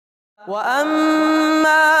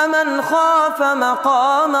وأما من خاف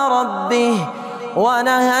مقام ربه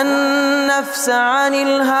ونهى النفس عن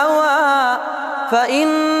الهوى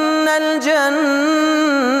فإن الجنة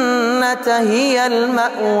هي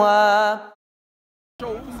المأوى.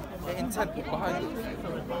 Shows the intent behind it.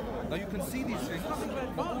 Now you can see these things,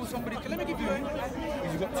 but all somebody can do is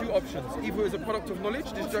you've got two options. Either it's a product of knowledge,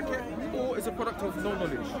 this jacket, or it's a product of no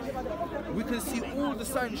knowledge. We can see all the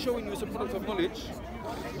signs showing you it's a product of knowledge,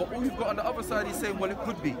 but all you've got on the other side is saying, well, it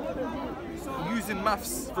could be. Using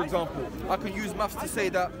maths, for example, I can use maths to say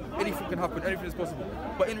that anything can happen, anything is possible.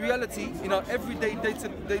 But in reality, in our everyday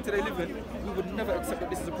day-to-day living, we would never accept that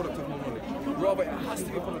this is a product of no knowledge. Rather, it has to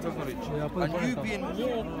be a product of knowledge. And you being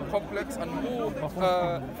more complex and more,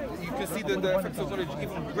 you can see the effects of knowledge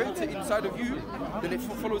even greater inside of you, then it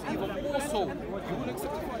follows even more so. You wouldn't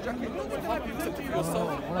accept it for a jacket, so how can you accept it for yourself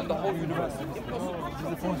and the whole universe?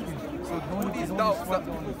 So all these doubts that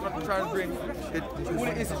people try and bring, all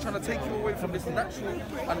it is trying to take you away from this natural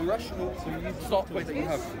and rational start point that you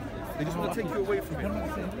have. They just want to take you away from it.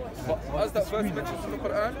 But as that verse mentions in the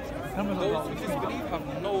Quran, those who disbelieve have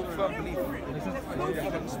no firm belief. It's not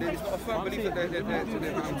a firm belief that they're giving to you.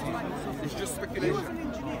 It's just speculation.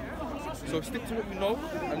 So stick to what you know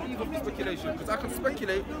and leave off the speculation. Because I can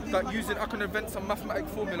speculate that I can invent some mathematic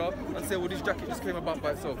formula and say, well, this jacket just came about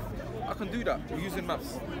by itself. I can do that using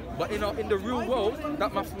maths. But in the real world,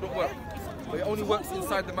 that maths wouldn't work. But it only works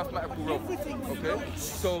inside the mathematical realm. Okay?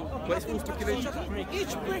 So, but it's all speculation.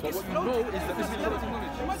 But what you know is that this is relative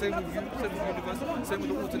knowledge. Same with you, same with the universe, same with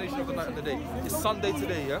the alternation of the night and the day. It's Sunday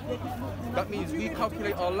today, yeah? That means we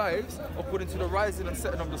calculate our lives according to the rising and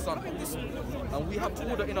setting of the sun. And we have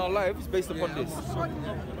order in our lives based upon this.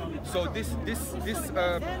 So this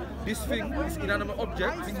thing, this inanimate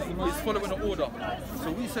object, is following an order.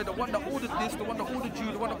 So we said the one that ordered this, the one that ordered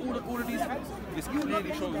you, the one that ordered all of these things, this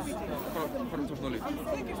clearly shows product of knowledge.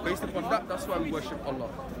 Based upon that, that's why we worship Allah.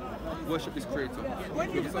 Worship this creator. What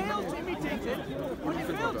do you think about that?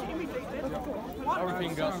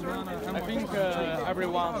 Everything I think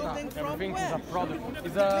everything is a product.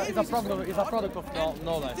 Is a product of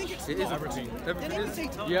knowledge. It is everything. Everything is.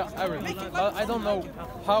 Yeah, everything. But I don't know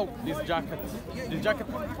how this jacket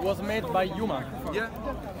was made by human. Yeah.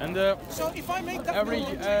 And every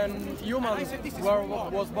human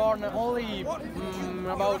was born only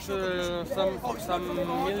about some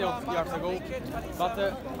million years ago. But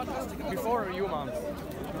before humans,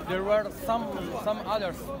 there were some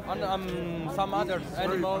other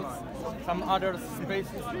animals, some other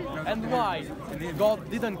species. And why God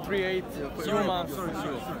didn't create humans?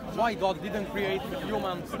 Why God didn't create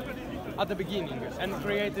humans at the beginning and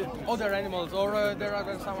created other animals, or there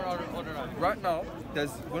are some other animals? Right now,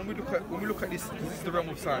 when we look at this, because this is the realm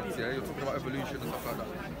of science. Yeah, you're talking about evolution and stuff like that.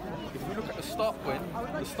 If we look at the start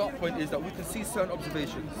point is that we can see certain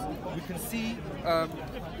observations. We can see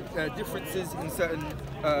differences in certain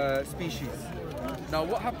species. Now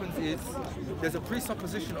what happens is there's a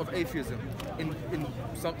presupposition of atheism in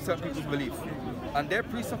certain people's belief. And their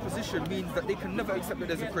presupposition means that they can never accept that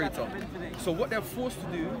there's a creator. So what they're forced to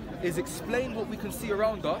do is explain what we can see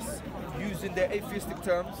around us using their atheistic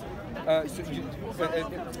terms,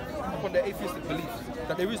 upon their atheistic beliefs,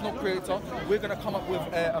 that there is no creator. We're going to come up with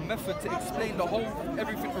a method to explain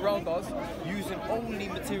everything around us using only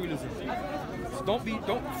materialism. So don't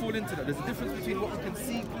fall into that. There's a difference between what we can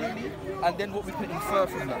see clearly and then what we can infer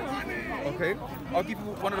from that. Okay? I'll give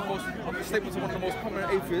you statements of one of the most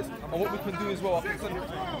prominent atheists, and what we can do as well. I can send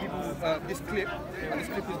people this clip, and this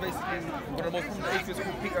clip is basically one of the most prominent atheists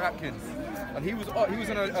called Peter Atkins. And he was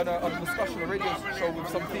in a discussion, a radio show with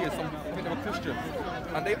some theists, I think they were Christian,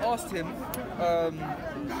 and they asked him,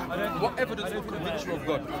 what evidence would convince you of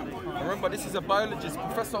God? And remember, this is a biologist,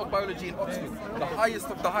 professor of biology in Oxford, the highest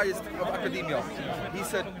of academia. He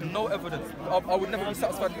said, no evidence. I would never be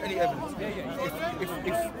satisfied with any evidence.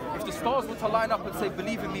 If the stars were to line up and say,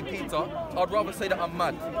 believe in me, Peter, I'd rather say that I'm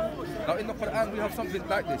mad. Now in the Quran we have something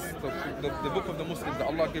like this, the book of the Muslims that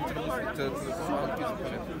Allah gave to the Muslims.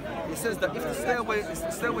 It says that if the stairway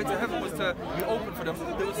to heaven was to be open for them,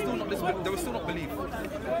 they would still not believe.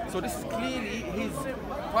 So this is clearly his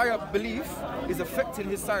prior belief is affecting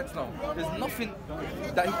his science now. There's nothing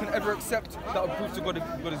that he can ever accept that would prove to God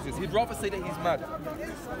exists. He'd rather say that he's mad.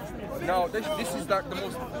 Now this is like the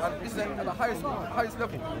most, and this is at the highest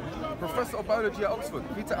level. Professor of biology at Oxford,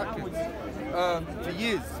 Peter Atkins, for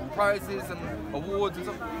years, prizes and awards and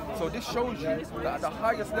stuff. So this shows you that at the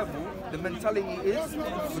highest level, the mentality is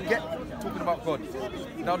forget talking about God.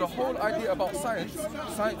 Now the whole idea about science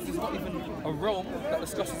is not even a realm that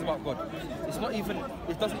discusses about God.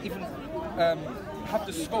 It doesn't even have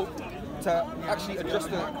the scope to actually address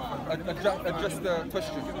the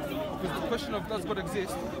question. Because the question of does God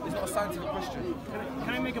exist is not a scientific question.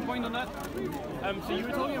 Can I make a point on that? So you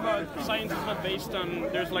were talking about science is not based on,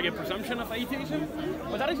 there's like a presumption of atheism,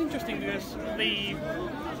 but that is interesting because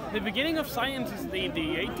the beginning of science is the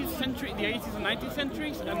 80th century, the 80th and 90th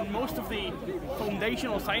centuries, and most of the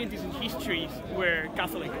foundational scientists in history were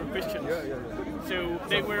Catholic or Christians. So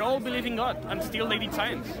they were all believing God, and still they did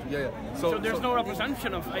science. So there's no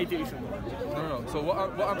presumption of atheism. No. So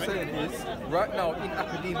what I'm saying is, right now in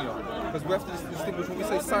academia, because we have to distinguish when we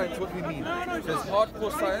say science, what do we mean? There's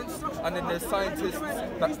hardcore science, and then there's scientists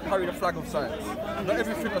that carry the flag of science. Not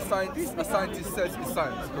everything a scientist says is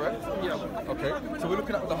science, correct? Yeah. Okay. So we're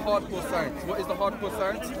looking at the hardcore science. What is the hardcore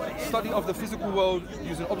science? Study of the physical world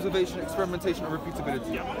using observation, experimentation, and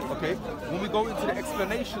repeatability. Okay. When we go into the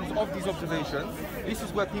explanations of these observations, this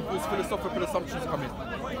is where people's philosophical assumptions come in.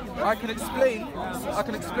 I can explain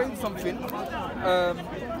something.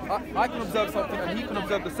 I can observe something and he can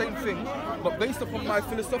observe the same thing, but based upon my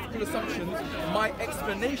philosophical assumptions, my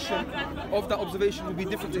explanation of that observation will be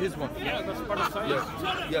different to his one. Yeah, that's part of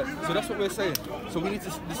science. Yeah. So that's what we're saying. So we need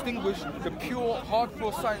to distinguish the pure,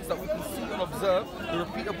 hardcore science that we can see and observe, the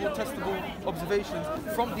repeatable, testable observations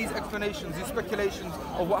from these explanations, these speculations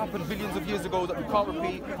of what happened billions of years ago that we can't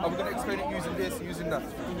repeat, and we're going to explain it using this, using that.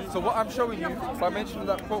 So what I'm showing you by mentioning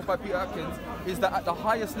that quote by Peter Atkins is that at the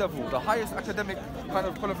highest level, the highest academic kind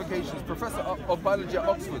of qualifications, professor of biology at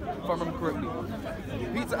Oxford, if I remember correctly,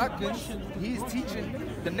 Peter Atkins, he's teaching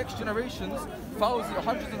the next generations, thousands,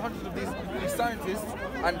 hundreds and hundreds of these scientists,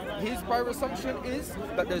 and his prior assumption is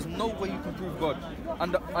that there's no way you can prove God.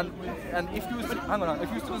 And if he was to, if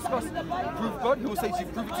he was to discuss prove God, he will say to you,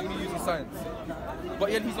 prove it to me using science.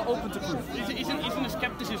 But yet he's not open to proof. Isn't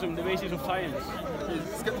skepticism the basis of science?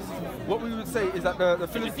 Skepticism. What we would say is that the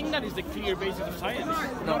I think that is the clear basis of science.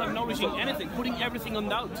 Not acknowledging anything, putting everything on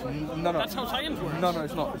doubt. No. That's how science works. No,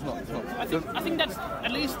 it's not. I think that's,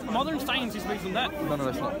 at least modern science is based on that. No,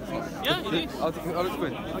 it's not. Yeah, it is. I'll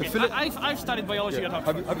explain. Okay, I've studied biology at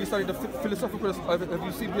Oxford. Have you studied the philosophical? Have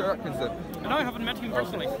you seen Peter Atkins then? No, I haven't met him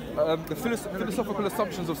personally. The philosophical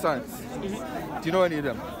assumptions of science. Do you know any of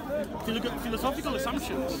them? To look at philosophical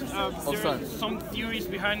assumptions, there are some theories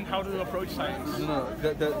behind how to approach science. No,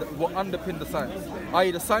 what underpin the science?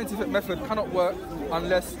 I.e., the scientific method cannot work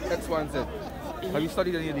unless X, Y, and Z. Have you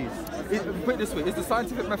studied any of these? Put it this way: is the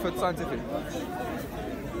scientific method scientific?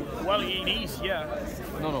 Well, it is, yeah.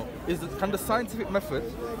 No. Can the scientific method,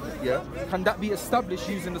 can that be established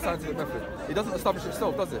using the scientific method? It doesn't establish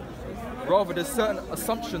itself, does it? Rather, there's certain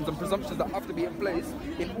assumptions and presumptions that have to be in place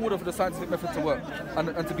in order for the scientific method to work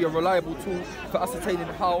and to be a reliable tool for ascertaining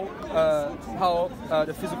how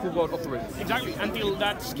the physical world operates. Exactly, until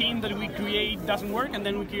that scheme that we create doesn't work, and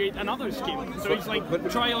then we create another scheme. So it's like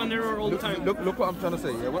trial and error all the time. Look what I'm trying to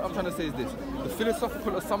say. Yeah? What I'm trying to say is this. The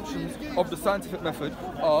philosophical assumptions of the scientific method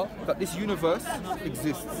are that this universe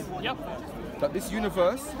exists. Yep. That this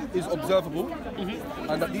universe is observable,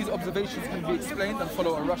 and that these observations can be explained and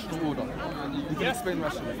follow a rational order. We can explain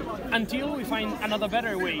rationally. Until we find another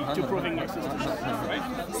better way to proving existence. Right?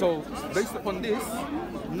 So, based upon this,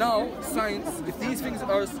 now science, if these things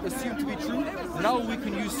are assumed to be true, now we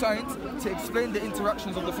can use science to explain the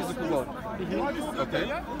interactions of the physical world.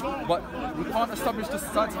 Okay? But we can't establish the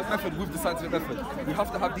scientific method with the scientific method. We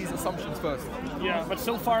have to have these assumptions first. Yeah, but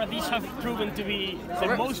so far these have proven to be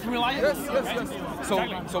the most reliable. Yes.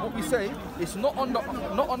 So what we say is not on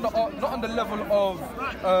the level of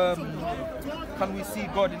can we see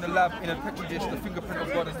God in the lab in a petri dish, the fingerprint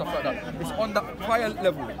of God and stuff like that. It's on that prior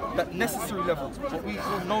level, that necessary level, what we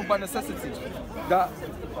call known by necessity, that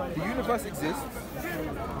the universe exists,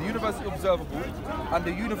 the universe is observable, and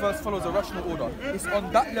the universe follows a rational order. It's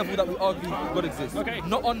on that level that we argue God exists. Okay.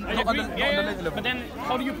 Not on the later level. But then,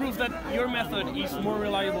 how do you prove that your method is more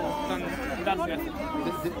reliable than that method?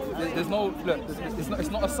 There's no. Look, it's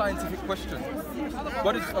not a scientific question.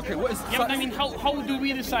 What is okay? What is? Yeah, but I mean, how do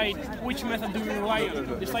we decide which method do we rely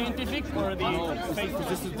on? The scientific or the faith?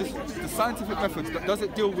 The scientific method, does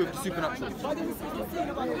it deal with the supernatural?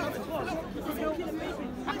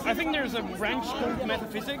 I think there's a branch called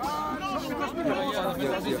metaphysics. No.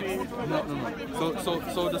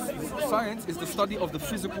 So the science is the study of the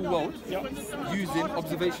physical world using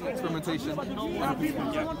observation, experimentation, and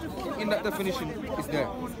repeatability. In that definition, it's there.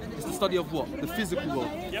 It's the study of of what? The physical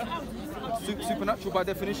world. Yeah. Supernatural by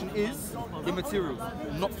definition is immaterial,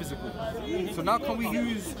 not physical. So now can we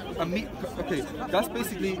use a okay, that's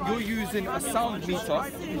basically you're using a sound meter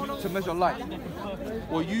to measure light.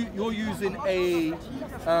 Or you're using a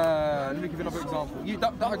let me give you another example.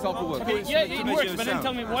 That example works. Okay, yeah, it works, but then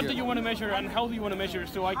tell me what do you want to measure and how do you want to measure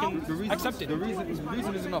so I can accept it? The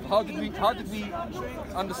reason is enough. How did we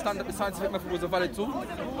understand that the scientific method was a valid tool?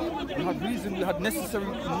 We had reason, we had necessary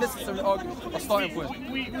a starting point.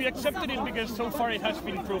 We accepted it because so far it has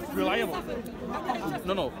been proved reliable.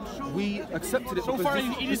 No, we accepted it so because far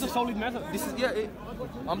it is a solid method. This is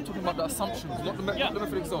I'm talking about the assumptions, not the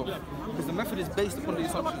method itself. Because the method is based upon the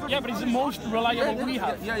assumptions. Yeah, but it's the most reliable we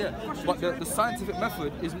have. Yeah. But the scientific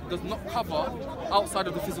method does not cover outside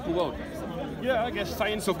of the physical world. Yeah, I guess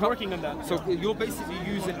science is working on that. So you're basically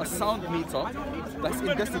using a sound meter that's in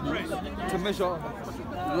decibels to measure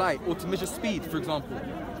light or to measure speed, for example.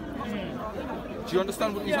 Do you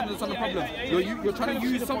understand what you understand the problem? You're trying to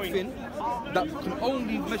use something that can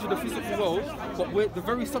only measure the physical world, but the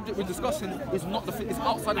very subject we're discussing is not is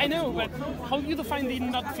outside of the physical world. I know, but how do you define the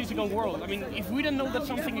not physical world? I mean, if we don't know that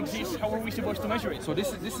something exists, how are we supposed to measure it? So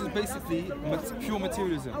this is basically pure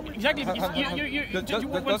materialism. Exactly.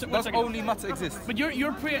 Does only matter exist? But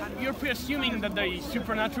you're pre-assuming that the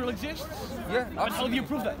supernatural exists. Yeah. But how do you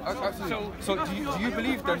prove that? Absolutely. So do you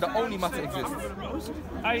believe then that only matter exists?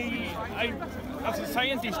 As a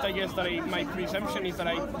scientist, I guess that my presumption is that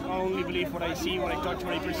I only believe what I see, what I touch,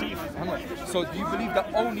 what I perceive. So do you believe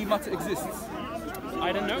that only matter exists?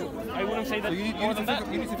 I don't know. I wouldn't say that so you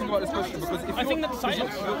need to think about this question because if I think that's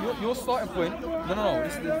science. Your starting point. No.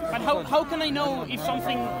 But how can I know if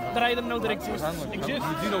something that I don't know that exists exists?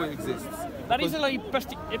 You do know it exists. That is an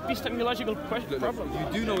epistemological question. Problem.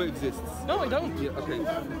 You do know it exists. No, I don't. Yeah, okay.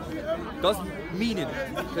 Does meaning?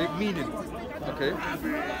 Okay, meaning. Okay.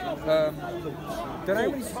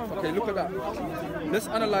 Okay, look at that. Let's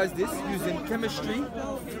analyze this using chemistry,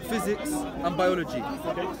 physics, and biology.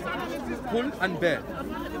 Okay. Pull and bear.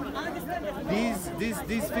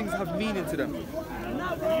 These things have meaning to them.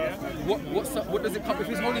 Yeah. What does it come? If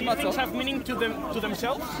it's only matter. Things have meaning to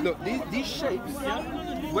themselves. Look, these shapes. Yeah.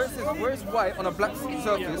 Where is white on a black surface?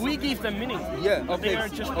 Yeah, we give them meaning. Yeah. Okay. They are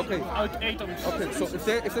just atoms. Okay. So if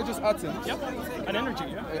they're just atoms. Yep. An energy.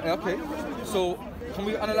 Yeah. Okay. So can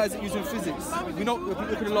we analyze it using physics? You know, look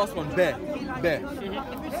at the last one. Bear.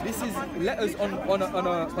 Mm-hmm. This is letters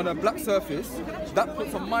on a black surface that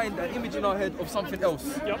puts an image in our head of something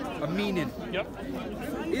else. Yep. A meaning. Yep.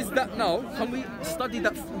 Is that now? Can we study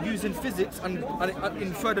that using physics and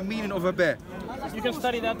infer the meaning of a bear? You can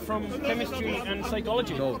study that from chemistry and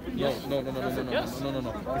psychology. No. Yes. No. Yes.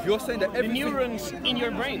 No. If you're saying that everything... The neurons in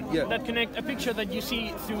your brain that connect a picture that you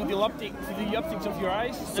see through the optics of your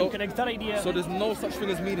eyes and connect that idea. So there's no such thing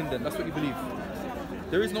as meaning then? That's what you believe?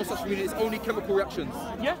 There is no such meaning, it's only chemical reactions.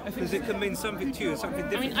 Yeah, I think because it can mean something to you, something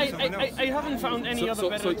different to someone else. I haven't found any other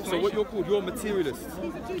better explanation. So what you're called, you're a materialist.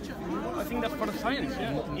 I think that's part of science,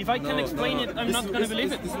 yeah. If I can explain it, I'm not going to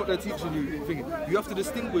believe it. This is what they're teaching you. You have to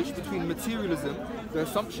distinguish between materialism, the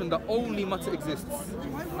assumption that only matter exists,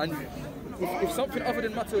 and if something other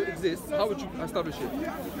than matter exists, how would you establish it?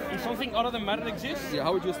 If something other than matter exists? Yeah,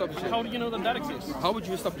 how would you establish it? How do you know that exists? How would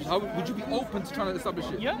you establish it? How would you be open to trying to establish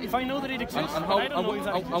it? Yeah, if I know that it exists, and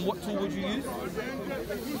what tool would you use?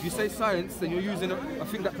 If you say science, then you're using a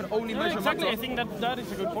thing that can only measure exactly. matter. I think that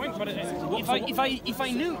is a good point. But if I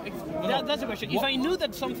knew, that's a question. If I knew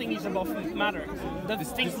that something is above matter,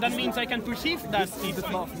 that means I can perceive that it's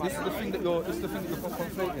above matter. This is the thing that you're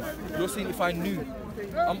conflating. You're saying if I knew.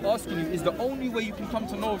 I'm asking you, is the only way you can come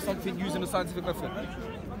to know something using a scientific method?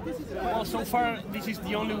 Well, so far, this is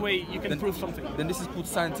the only way you can prove something. Then this is called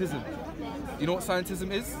scientism. You know what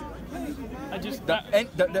scientism is?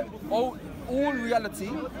 All reality.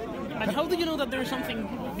 And how do you know that there is something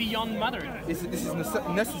beyond matter? This is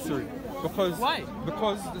necessary. Because why?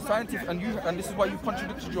 Because the scientific and this is why you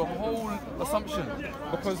contradicted your whole assumption.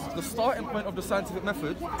 Because the starting point of the scientific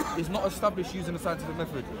method is not established using the scientific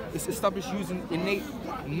method. It's established using innate,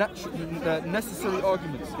 natural, necessary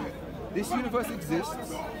arguments. This universe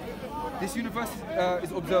exists. This universe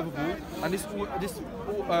is observable, and this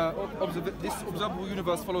observable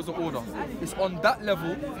universe follows an order. It's on that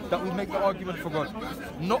level that we make the argument for God,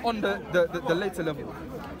 not on the later level.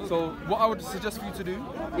 So what I would suggest for you to do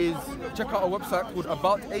is check out our website called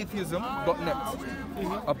aboutatheism.net.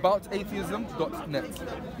 Aboutatheism.net.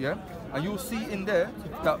 Yeah. and you'll see in there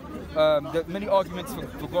that there are many arguments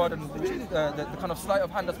for God and the kind of sleight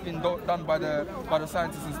of hand that's been done by the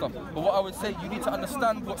scientists and stuff. But what I would say, you need to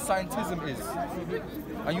understand what scientism is,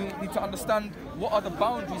 and you need to understand what are the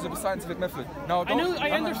boundaries of the scientific method. Now,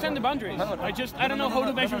 I understand the boundaries. I don't know how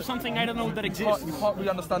to measure something I don't know that exists. You can't really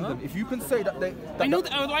understand them. If you can say that they, I know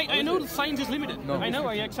that science is limited. No. I know,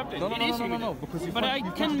 I accept it. No, it is limited. no, because but I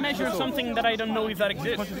can measure something that I don't know if that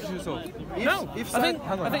exists. Contradict yourself.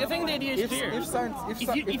 I think the idea is clear.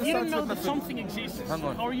 If you don't know that something exists,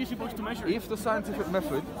 how are you supposed to measure it? If the scientific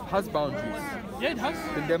method has boundaries, yeah, it has.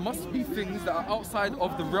 Then there must be things that are outside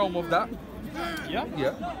of the realm of that. Yeah.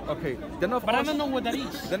 Yeah. Okay. Then but I don't know what that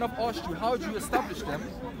is. Then I've asked you, how do you establish them?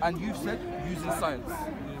 And you said using science.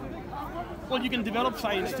 Well, you can develop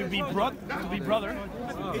science to be brother.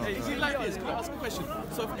 Is it like this? Can I ask a question?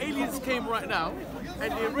 So if aliens came right now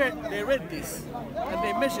and they read this and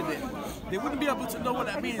they measured it, they wouldn't be able to know what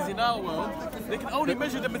that means in our world. They can only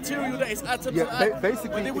measure the material that is atom to atom. Basically,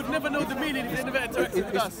 but they would never know the meaning if they never interacted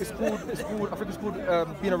with us. It's called, I think it's called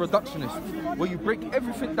being a reductionist, where you break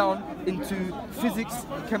everything down into physics,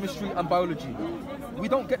 chemistry, and biology. We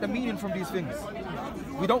don't get the meaning from these things.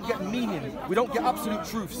 We don't get meaning. We don't get absolute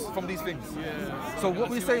truths from these things. Yeah. So what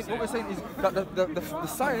we're saying is that the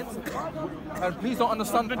science, and please don't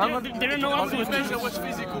understand. They don't know absolute measure what's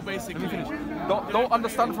physical, basically. Let me finish. Don't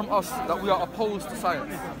understand from us that we are opposed to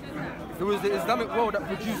science. It was the Islamic world that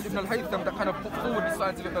produced Ibn al-Haytham that kind of put forward the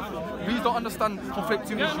scientific method. Please don't understand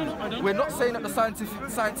conflicting issues. We're not saying that the science is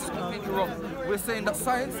completely wrong. We're saying that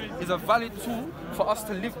science is a valid tool for us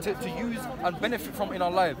to live, to use and benefit from in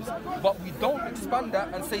our lives. But we don't expand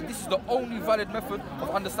that and say this is the only valid method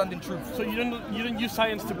of understanding truth. So you don't use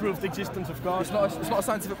science to prove the existence of God? It's not a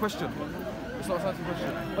scientific question. It's not a scientific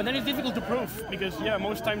question. But then it's difficult to prove because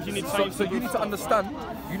most times you need science. So you need to understand.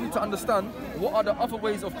 You need to understand what are the other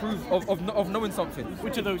ways of proof of knowing something.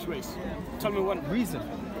 Which are those ways? Tell me one. Reason.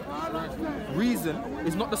 Reason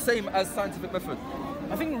is not the same as scientific method.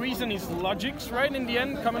 I think reason is logics, right? In the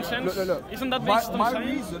end, common sense. Look. Isn't that based on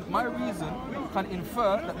science? My reason can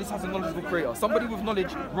infer that this has a knowledgeable creator. Somebody with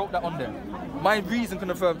knowledge wrote that on there. My reason can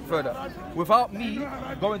infer that. Without me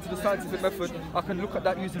going to the scientific method, I can look at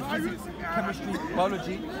that using physics, chemistry,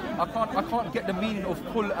 biology. I can't get the meaning of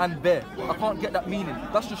pull and bear. I can't get that meaning.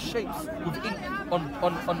 That's just shapes with ink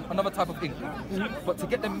on another type of ink. But to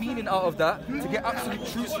get the meaning out of that, to get absolute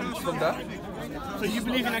truth from that. So you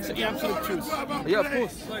believe in absolute truth? Yeah, of course.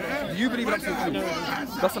 You believe in absolute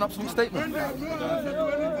truth. That's an absolute statement.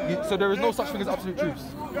 So there is no such thing as absolute truths.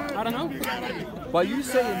 I don't know. By you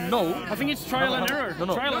saying no, I think it's trial and error.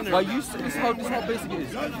 No. Trial and error. By you, this is how basic it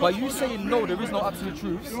is. By you saying no, there is no absolute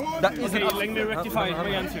truths. That is okay. Let me rectify my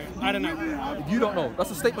answer. I don't know. You don't know.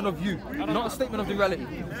 That's a statement of you, not a statement of the reality.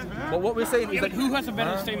 But what we're saying is that who has a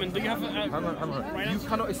better statement? Do you have? Hang on. You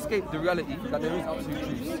cannot escape the reality that there is absolute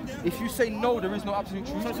truths. If you say no, there is no absolute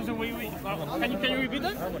truth. So wait. Can you repeat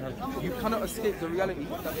that? You cannot escape the reality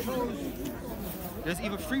that there's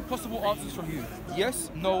either three possible answers from you.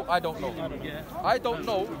 Yes, no, I don't know. I don't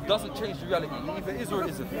know doesn't change the reality. It either is or it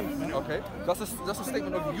isn't. Okay? That's a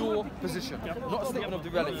statement of your position, not a statement of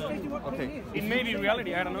the reality. Okay? It may be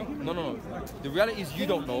reality, I don't know. No. The reality is you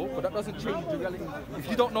don't know, but that doesn't change the reality. If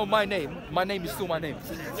you don't know my name is still my name.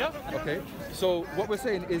 Yeah. Okay? So what we're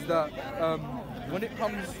saying is that when it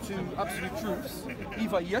comes to absolute truths,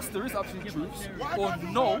 either yes, there is absolute truths, or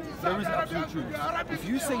no, there isn't absolute truth. If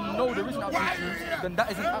you say no, there isn't absolute truth, then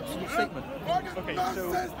that is an absolute statement. Okay,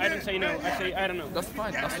 so I don't say no, I say I don't know. That's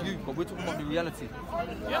fine, that's you, but we're talking about the reality.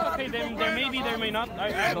 Yeah, okay, then there may be, there may not.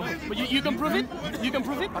 I don't know. But you can prove it? You can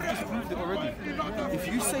prove it? I've just proved it already. If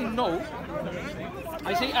you say no,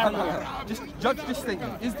 I say I don't know. Just judge this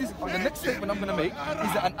statement. Is this the next statement I'm going to make?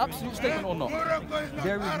 Is it an absolute statement or not?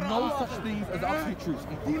 There is no such thing as absolute truth.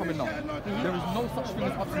 I'm coming now. There is no such thing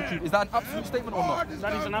as absolute truth. Is that an absolute statement or not?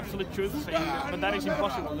 That is an absolute truth, but that is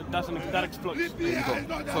impossible. That explodes. There you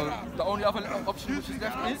go. So the only other option which is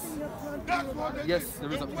left is yes,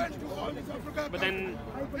 there is absolute truth. But then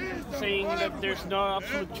saying that there's no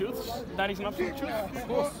absolute truths, that is an absolute truth. Of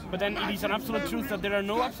course. But then it is an absolute truth that there are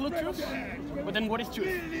no absolute truths. But then what is truth?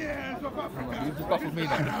 You've just baffled me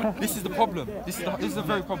now. This is the problem. This is the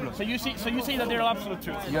very problem. So you say that there are absolute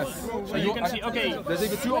truths. Yes. So you can see, okay. There's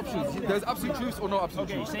either two options. There's absolute truths or no absolute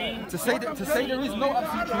truth. To say there is no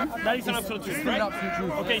absolute truth. That is an absolute truth, right? Absolute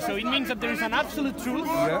truth. Okay, so it means that there is an absolute truth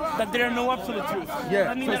that there are no absolute truths. Yeah.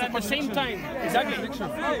 That means that at the same time, exactly.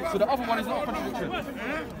 So the other one is not a contradiction.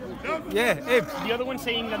 Yeah, Ib. The other one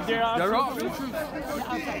saying that there are absolute truths.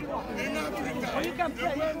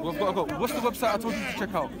 What's the website I told you to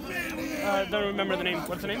check out? don't remember the name.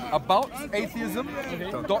 What's the name?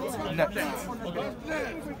 AboutAtheism.net.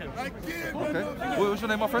 Okay. What's your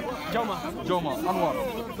name, my friend? Joma. Joma. Anwar.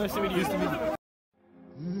 Nice to meet you. Nice to meet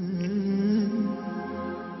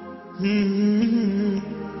you.